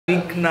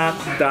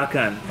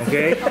dakan.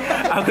 Okay,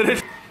 I'm gonna.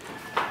 It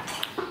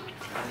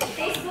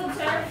tastes good,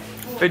 sir.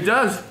 It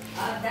does.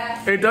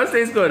 It does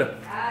taste good.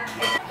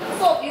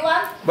 Soup, you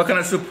want? What kind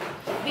of soup?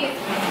 Beef.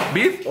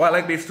 Beef? Oh, I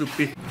like beef soup.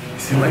 Beef.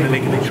 Seems like they're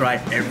making me try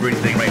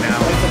everything right now.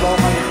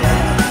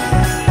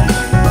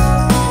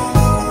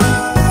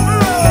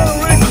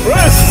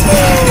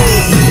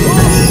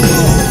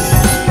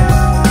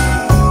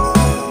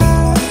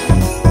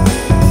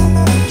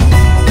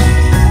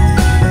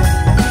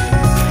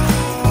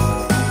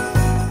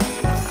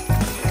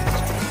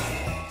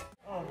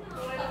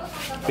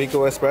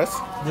 Biko Express?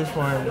 This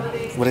one.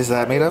 What is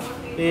that made of?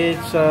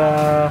 It's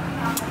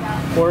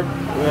pork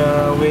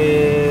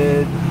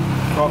with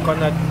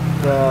coconut.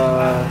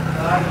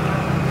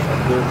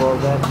 What do you call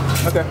that?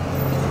 Okay.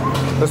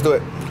 Let's do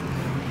it.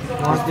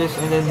 What's this?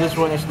 And then this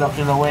one is the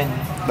kilawen.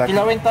 Like-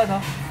 Kilawen to,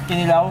 no?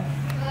 Kinilaw.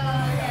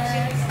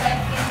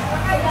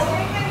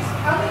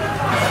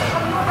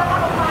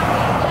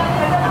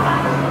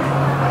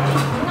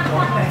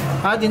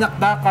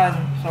 Dinakdakan.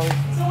 Sorry.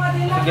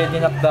 Sige,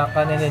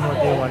 dinakdakan, and then what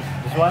do you want?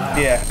 This one?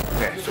 Yeah.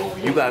 Okay, so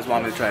you guys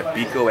want me to try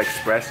Biko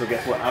Express, so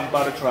guess what? I'm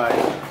about to try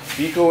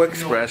Biko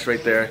Express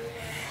right there,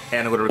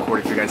 and I'm gonna record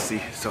it for you guys to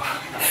see. So,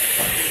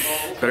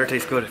 better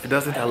taste good. If it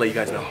doesn't, I'll let you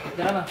guys know.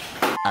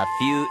 A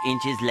few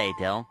inches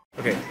later.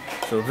 Okay,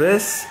 so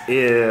this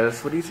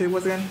is, what do you say it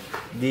was again?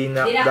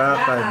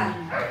 Dinakdakan.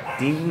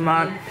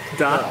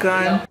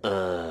 Dinakdakan.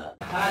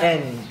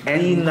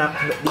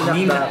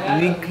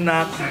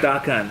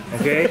 Dinakdakan.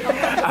 Okay,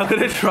 I'm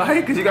gonna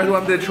try because you guys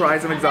wanted to try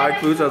some exotic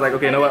food, so I was like,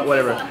 okay, you know what,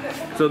 whatever.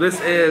 So this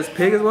is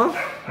pig as well.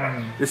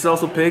 This is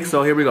also pig.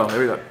 So here we go. Here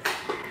we go. It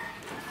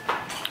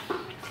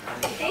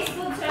tastes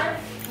good, sir.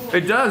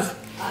 It does.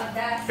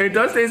 It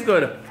does taste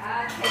good.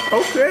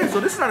 Okay, so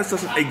this is not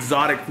such an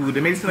exotic food.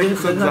 It makes it like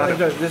This so is not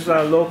exotic. exotic. This is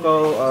a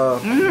local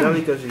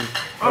delicacy.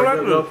 I like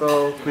Or it.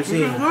 local This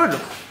cuisine. is good.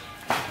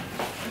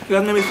 You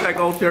guys made me like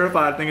all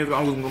terrified. Thinking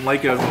I'm gonna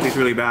like it. It's gonna taste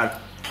really bad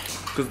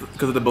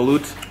because of the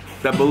balut.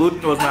 That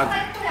balut was not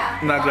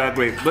that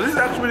great, but this is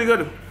actually really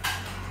good.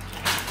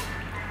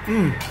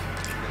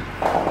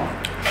 I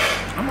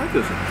like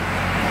this.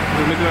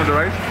 Just mix it on the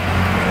rice.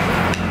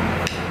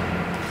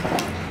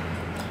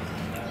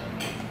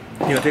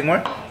 You gonna take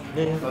more?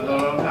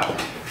 Yeah.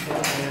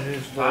 It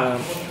is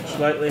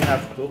slightly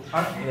half cooked.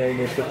 Yeah,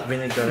 you put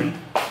vinegar.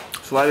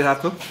 Slightly half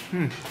cooked.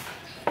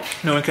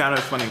 No, in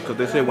Canada it's funny because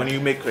they say when you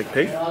make like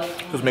pig,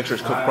 just make sure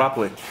it's cooked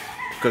properly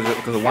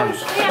because of worms.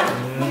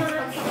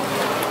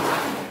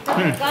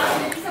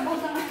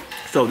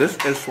 So this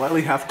is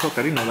slightly half cooked.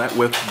 I didn't know that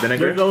with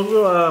vinegar. There's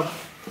also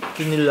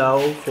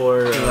kinilaw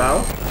for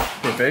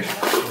For fish.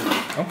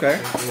 Okay.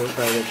 we'll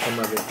try it some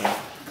other time.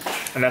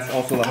 And that's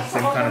also like the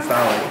same kind of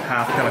style, like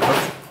half kind of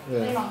cooked.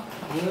 Yeah.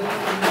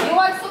 You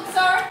want soup,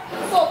 sir?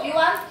 Soup, you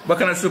want? What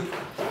kind of soup?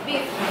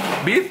 Beef.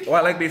 Beef? Oh,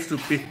 I like beef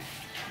soup. Beef.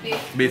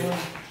 Beef. Beef.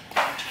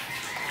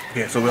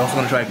 Okay, so we're also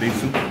gonna try beef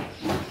soup.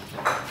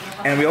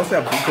 And we also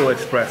have Biko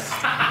Express.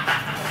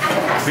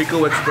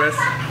 Biko Express.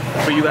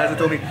 For you guys that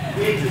told me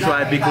to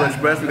try Biko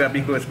Express, we got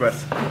Biko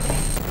Express.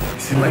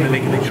 It seems like they're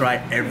making me try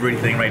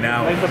everything right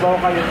now. May sabaw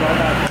kayo doon.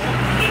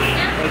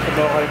 May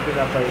sabaw kayo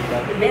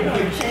pinapaitan.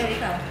 Meron, sir,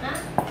 ikaw. Ha?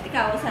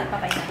 Ikaw, saan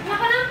papaitan?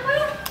 Nakanang ko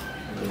yun.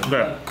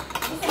 There.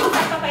 Gusto mo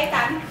saan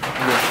papaitan?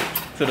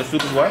 So the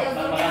soup is what?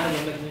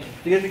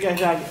 Sige,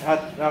 siya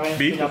at aking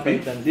Beef?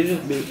 pinapaitan. This is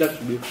beef, that's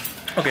beef.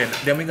 Okay,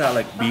 then we got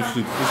like beef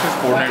soup. This is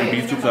ordinary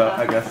beef soup, so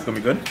I guess it's gonna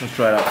be good. Let's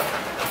try it out.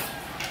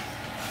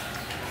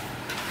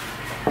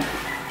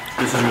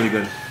 This is really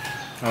good.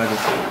 I like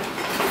this.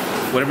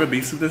 Whatever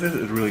beef soup this is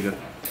really good.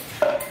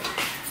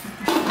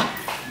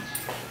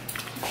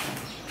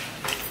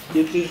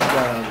 This is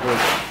good.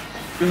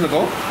 This is the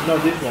goat? No,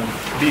 this one.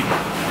 Beef.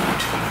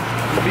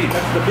 Beef.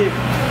 That's the beef.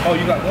 Oh,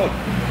 you got goat.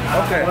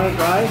 Okay. Want to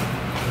try?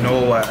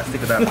 No, I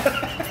stick to that.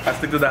 I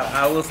stick to that.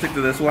 I will stick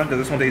to this one because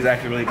this one tastes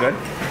actually really good.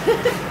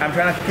 I'm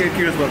trying to get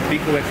curious about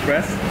Biko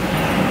Express.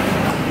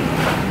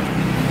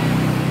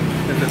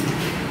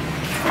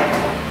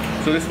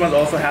 So this one's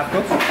also half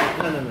cooked? No.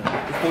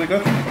 It's fully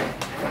cooked?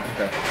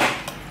 Okay.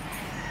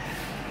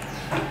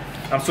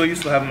 I'm so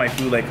used to having my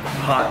food like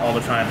hot all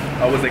the time.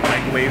 Always like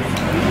microwaves.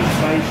 This is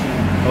spicy.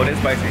 Oh, it is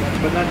spicy.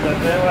 But not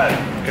that.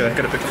 Okay, let's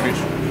get a picture of you.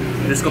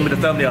 This is gonna be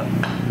the thumbnail.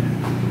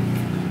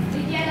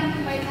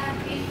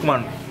 Come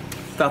on,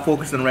 stop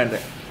focusing on random.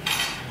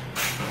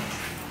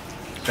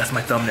 That's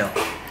my thumbnail.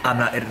 I'm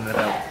not editing it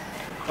out.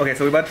 Okay,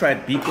 so we're about to try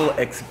Biko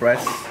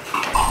Express.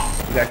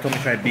 You guys told me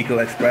to try Biko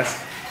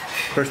Express.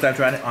 First time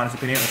trying it, honest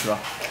opinion, let's go.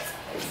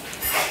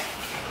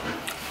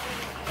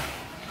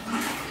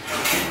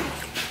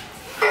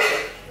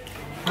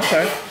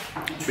 Okay,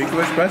 Biko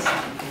Express.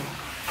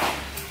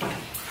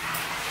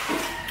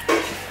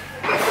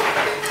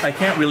 I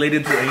can't relate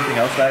it to anything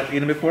else that I've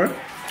eaten before,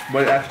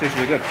 but it actually tastes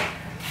really good.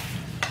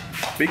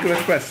 Biko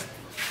Express.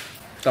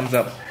 Thumbs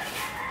up.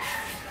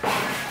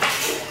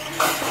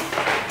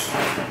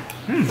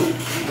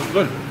 That's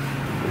good.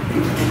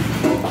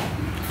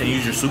 And you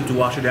use your soup to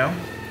wash it down.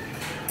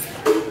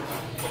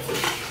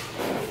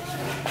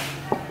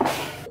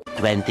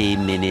 20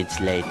 minutes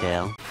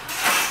later.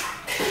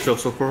 So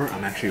far,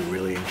 I'm actually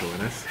really enjoying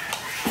this.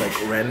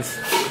 Like, Ren's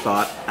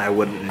thought I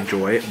wouldn't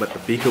enjoy it, but the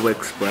Biko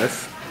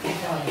Express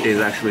is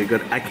actually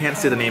good. I can't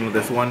say the name of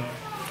this one.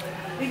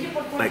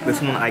 Like,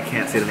 this one, I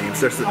can't say the name.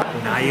 There's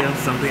Naya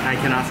something, I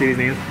cannot say these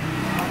names.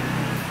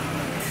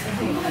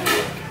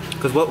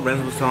 Because what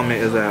Ren was telling me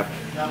is that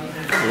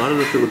a lot of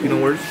the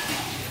Filipino words,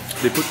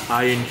 they put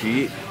ing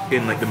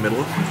in like the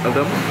middle of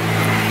them.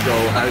 So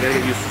I gotta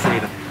get used to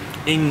saying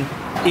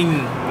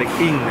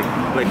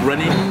like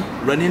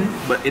running,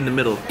 but in the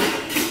middle.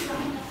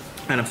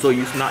 And I'm so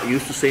not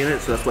used to saying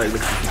it, so that's why it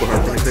makes it super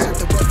hard for me to say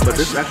it. But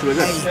this is actually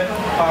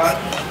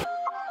good.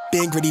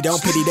 Been gritty, don't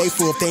pity, they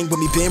full thing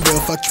with me, been real,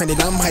 fuck trending,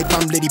 I'm hype,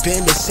 I'm litty,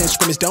 been listen,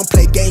 scrimmage, don't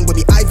play game with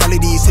me, I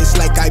volley these hits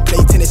like I play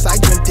tennis, I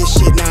drink this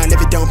shit, now I live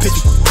it, don't pitch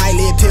me, I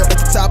live here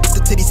at the top of the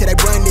titty, said I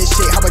run this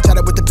shit, how I try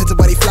to with the pizza,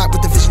 why they flop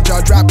with the vision,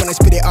 jaw drop, when I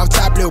spit it off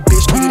top, little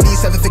bitch, we need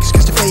 7 figures,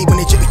 catch the fade when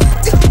they chip me,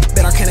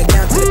 bet I count it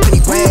down to the penny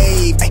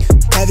wave, ay,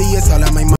 heavy is all on my mind.